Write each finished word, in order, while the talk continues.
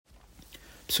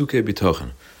Psuke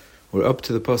Bitochen. We're up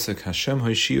to the pasuk Hashem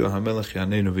Hoshio HaMelech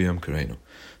Yaneinu V'Yom Kareinu.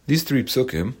 These three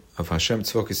psukim of Hashem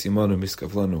Tzvokis Yimonu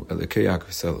Miskavlanu Elekei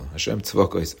Yaakov Selo, Hashem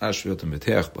Tzvokis Ashriot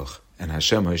Meteach Bach, and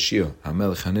Hashem Hoshio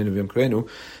HaMelech Yaneinu V'Yom Kareinu,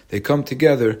 they come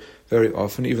together very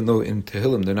often, even though in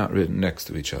Tehillim they're not written next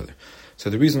to each other. So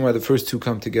the reason why the first two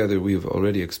come together, we have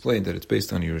already explained that it's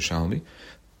based on Yerushalmi.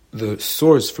 The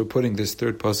source for putting this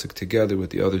third pasuk together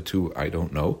with the other two, I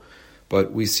don't know.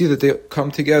 But we see that they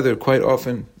come together quite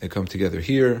often. They come together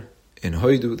here in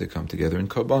Hoidu, they come together in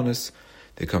Karbanis,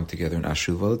 they come together in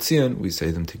Ashul Valatzion, we say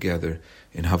them together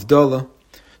in Havdalah.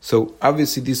 So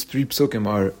obviously these three psukim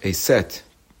are a set.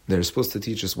 They're supposed to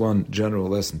teach us one general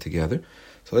lesson together.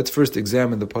 So let's first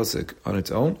examine the pasuk on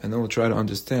its own, and then we'll try to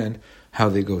understand how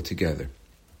they go together.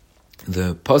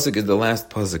 The pasuk is the last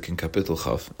pasuk in Kapitel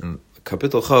Chaf. And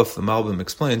Kapitel Chaf, the Malbim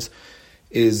explains,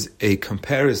 is a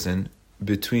comparison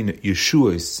between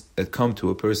Yeshuas that come to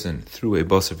a person through a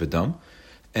basar v'dam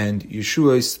and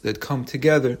Yeshuas that come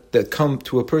together, that come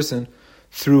to a person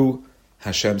through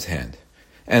Hashem's hand.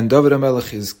 And David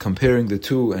HaMelech is comparing the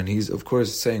two, and he's of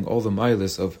course saying all the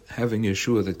milas of having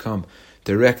Yeshua that come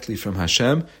directly from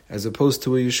Hashem, as opposed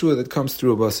to a Yeshua that comes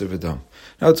through a basar v'dam.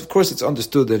 Now, of course, it's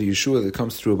understood that a Yeshua that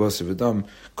comes through a basar v'dam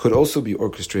could also be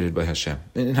orchestrated by Hashem.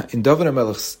 In David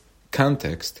HaMelech's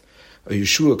context, a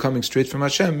Yeshua coming straight from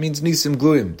Hashem means Nisim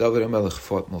Gluyim. David HaMelech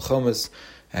fought Milchamas,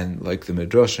 and like the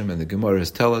Midrashim and the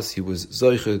Gemaras tell us, he was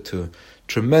Zoiche to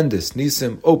tremendous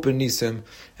Nisim, open Nisim,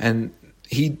 and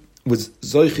he was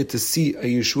Zoiche to see a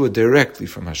Yeshua directly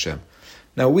from Hashem.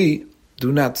 Now we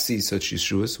do not see such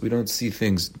Yeshuas, we don't see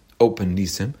things open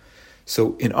Nisim.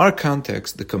 So in our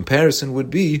context, the comparison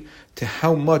would be to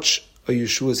how much a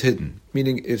Yeshua is hidden,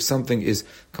 meaning if something is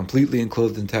completely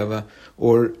enclosed in Teva,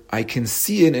 or I can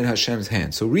see it in Hashem's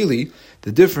hand. So really,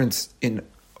 the difference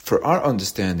for our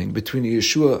understanding between a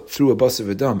Yeshua through a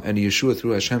basar v'dam and a Yeshua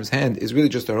through Hashem's hand is really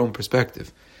just our own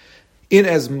perspective. In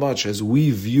as much as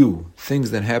we view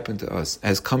things that happen to us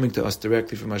as coming to us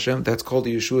directly from Hashem, that's called a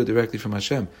Yeshua directly from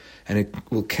Hashem. And it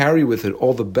will carry with it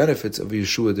all the benefits of a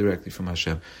Yeshua directly from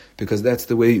Hashem, because that's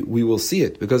the way we will see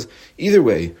it. Because either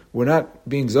way, we're not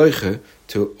being zoiche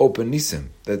to open nisim.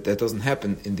 That doesn't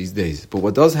happen in these days. But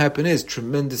what does happen is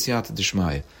tremendous yata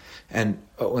d'shmaya. And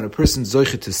when a person's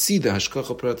zoiche to see the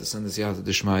hashkacha pratis and the yata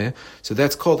d'shmaya, so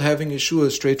that's called having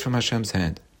Yeshua straight from Hashem's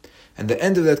hand. And the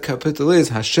end of that kapitel is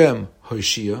Hashem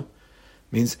Hoshia,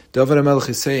 means David HaMelech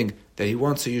is saying that he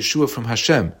wants a Yeshua from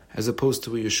Hashem as opposed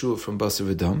to a Yeshua from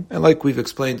basar v'dam. And like we've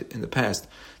explained in the past,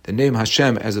 the name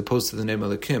Hashem as opposed to the name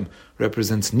Elokim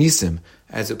represents Nisim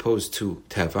as opposed to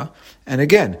Teva. And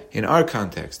again, in our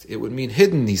context, it would mean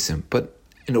hidden Nisim, but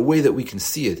in a way that we can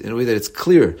see it, in a way that it's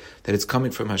clear that it's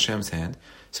coming from Hashem's hand.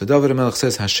 So David HaMelech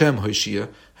says, Hashem Hoshia,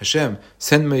 Hashem,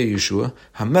 send me a Yeshua,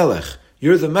 HaMelech,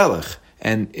 you're the Melech.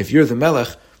 And if you're the Melech,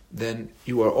 then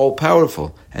you are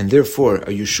all-powerful. And therefore, a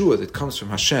Yeshua that comes from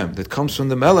Hashem, that comes from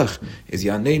the Melech, is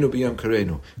Yaneinu B'Yom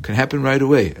Kareinu. Can happen right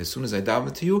away. As soon as I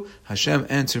daven to you, Hashem,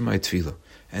 answer my tefillah.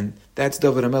 And that's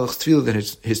David HaMelech's tefillah, that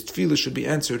his tefillah should be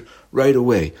answered right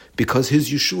away, because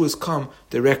his Yeshuas come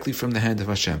directly from the hand of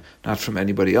Hashem, not from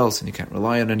anybody else, and you can't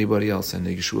rely on anybody else, and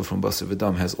the Yeshua from basar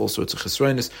v'dam has all sorts of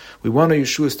chesroinus. We want our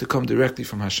Yeshuas to come directly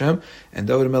from Hashem, and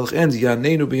David HaMelech ends,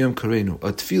 Yaneinu B'Yom Kareinu,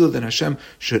 a tefillah that Hashem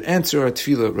should answer our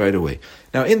tefillah right away.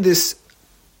 Now in this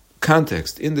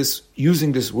context, in this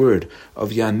using this word of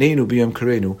Yaneinu B'Yom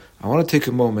Kareinu, I want to take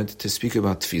a moment to speak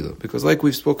about tefillah, because like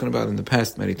we've spoken about in the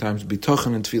past many times,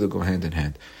 bitochen and tefillah go hand in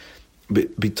hand.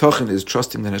 Bitochen is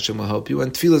trusting that Hashem will help you,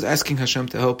 and tefillah is asking Hashem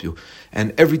to help you.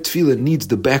 And every tefillah needs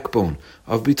the backbone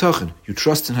of bitochen. You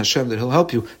trust in Hashem that He'll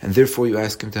help you, and therefore you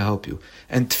ask Him to help you.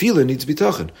 And tefillah needs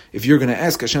bitochen. If you're going to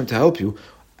ask Hashem to help you,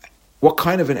 what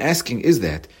kind of an asking is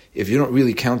that if you don't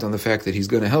really count on the fact that He's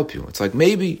going to help you? It's like,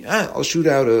 maybe I'll shoot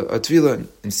out a tefillah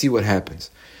and see what happens.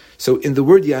 So in the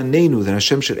word Yaneinu, that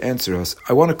Hashem should answer us,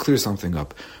 I want to clear something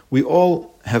up. We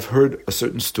all have heard a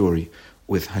certain story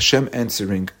with Hashem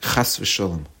answering Chas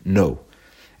v'Shalom, no.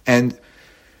 And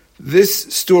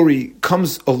this story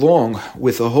comes along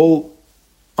with a whole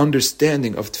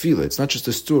understanding of tefillah. It's not just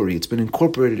a story, it's been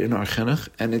incorporated in our chinuch,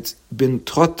 and it's been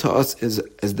taught to us as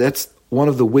that's one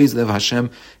of the ways that Hashem,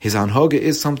 His anhaga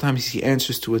is sometimes He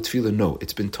answers to a tefillah no.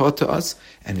 It's been taught to us,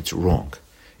 and it's wrong.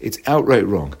 It's outright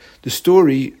wrong. The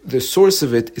story, the source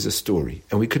of it is a story,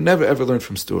 and we could never ever learn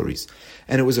from stories.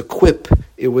 And it was a quip.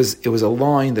 It was a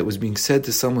line that was being said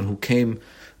to someone who came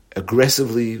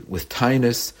aggressively with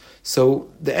tinus. So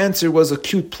the answer was a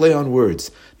cute play on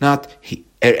words, not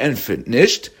entfert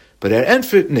nicht, but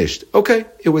entfert nicht. Okay,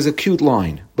 it was a cute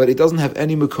line, but it doesn't have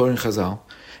any makor in Chazal,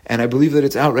 and I believe that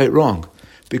it's outright wrong.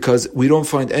 because we don't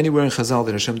find anywhere in Chazal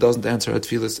that Hashem doesn't answer our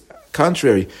tefillas.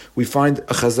 Contrary, we find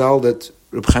a Chazal that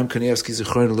Reb Chaim Kanievsky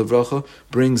Zichrono Livracha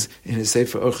brings in his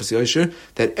Sefer Orchos Yosher,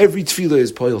 that every tefillah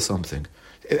is poil something.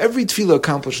 Every tefillah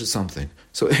accomplishes something.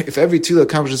 So if every tefillah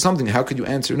accomplishes something, how could you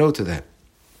answer no to that?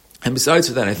 And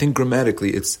besides that, I think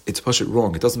grammatically it's pashut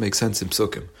wrong. It doesn't make sense in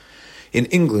psukim. In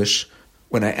English,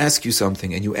 when I ask you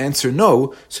something and you answer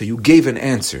no, so you gave an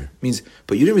answer. Means,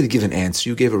 but you didn't really give an answer,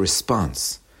 you gave a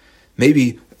response.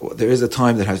 Maybe there is a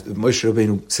time that Moshe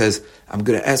Rabbeinu says, I'm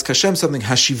going to ask Hashem something,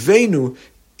 Hashivenu,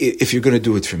 if you're going to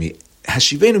do it for me.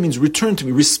 Hashivenu means return to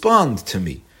me, respond to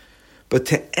me. But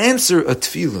to answer a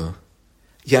tefillah,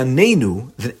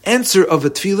 Yanenu, the answer of a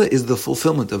tefillah is the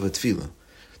fulfillment of a tefillah.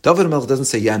 David HaMelech doesn't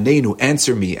say, Yanenu,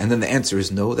 answer me, and then the answer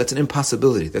is no. That's an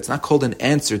impossibility. That's not called an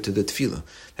answer to the tefillah.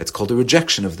 That's called a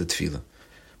rejection of the tefillah.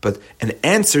 But an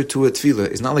answer to a tefillah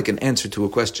is not like an answer to a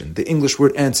question. The English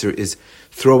word answer is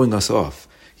throwing us off.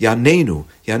 Yanenu.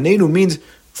 Yanenu means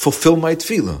fulfill my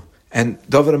tefillah. And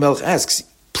David HaMelech asks,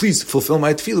 please fulfill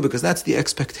my tefillah, because that's the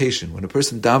expectation. When a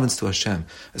person davens to Hashem,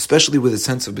 especially with a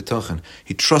sense of bitachon,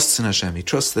 he trusts in Hashem. He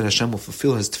trusts that Hashem will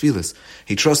fulfill his tefillahs.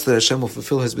 He trusts that Hashem will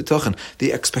fulfill his bitachon.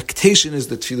 The expectation is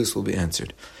that tefillahs will be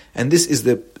answered. And this is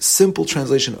the simple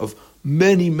translation of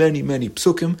many, many, many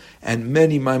psukim and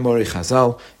many Maimorei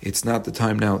Chazal. It's not the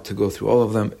time now to go through all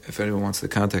of them. If anyone wants to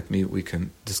contact me, we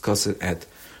can discuss it at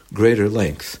greater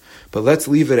length. But let's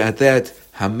leave it at that.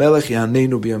 HaMelech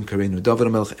Yanenu B'Yom Kareinu. David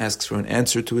HaMelech asks for an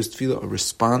answer to his tefillah, a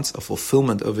response, a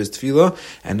fulfillment of his tefillah,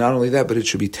 and not only that, but it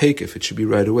should be takef, it should be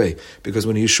right away. Because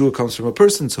when Yeshua comes from a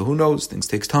person, so who knows, things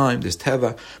takes time, there's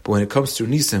teva, but when it comes to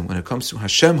Nisim, when it comes to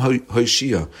Hashem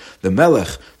Hoshia, the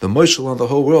Melech, the Moshel on the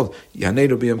whole world,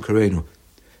 Yanenu B'Yom Kareinu.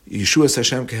 Yeshua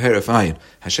Hashem Keheref Ayin.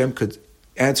 Hashem could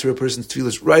answer a person's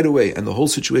tefillahs right away, and the whole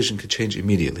situation could change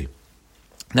immediately.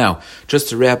 Now, just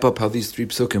to wrap up how these three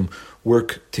psukim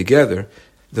work together,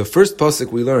 the first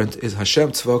pasuk we learned is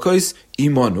Hashem tzvakos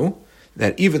imanu,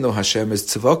 that even though Hashem is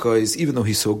tzvakos, even though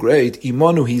He's so great,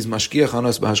 imanu, He's mashgiach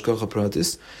anos b'hashgacha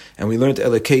pratis, and we learned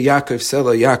Elekei Yaakov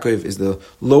Sela, Yaakov is the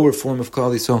lower form of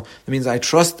Klal Yisrael. That means I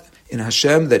trust in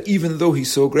Hashem that even though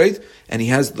He's so great, and He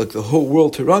has like the whole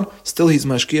world to run, still He's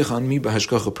mashgiach on me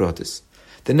b'hashgacha pratis.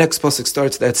 The next pasuk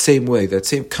starts that same way, that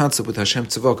same concept with Hashem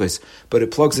Tzavakos, but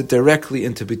it plugs it directly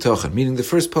into Bitochen. Meaning the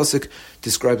first pasuk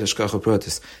described Hashgacha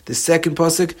Pratis. The second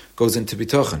pasuk goes into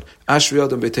Bitochen. Ashri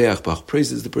Adam Beiteach Bach,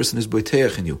 praises the person who's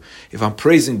Beiteach in you. If I'm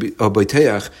praising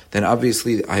Beiteach, then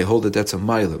obviously I hold that that's a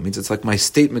Maila. It means it's like my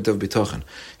statement of Bitochen.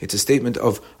 It's a statement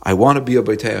of, I want to be a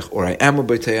Beiteach, or I am a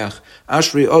Beiteach.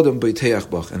 Ashri Adam Beiteach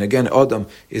Bach. And again, Adam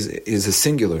is a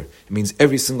singular. It means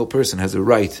every single person has a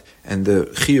right and the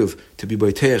chiyuv to be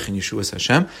Beiteach in Yeshua's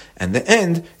Hashem, and the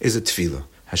end is a tefillah.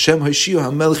 Hashem Hoshia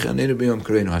HaMelech Yanenu B'Yom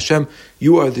Kareinu. Hashem,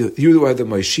 you are the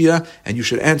Moshiach, and you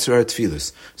should answer our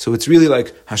tefillahs. So it's really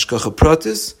like Hashgacha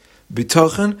Pratis,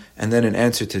 Bitachon, and then an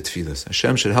answer to tefillahs.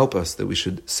 Hashem should help us that we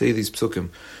should say these psukim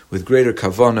with greater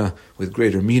kavana, with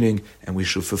greater meaning, and we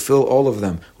should fulfill all of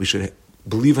them. We should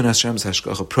believe in Hashem's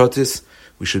Hashgacha Pratis.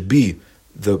 We should be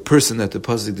the person that the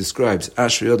pasuk describes,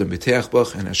 Ashri Adam B'Teach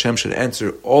Bach, and Hashem should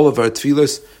answer all of our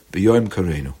tefillahs B'Yom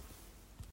Kareinu.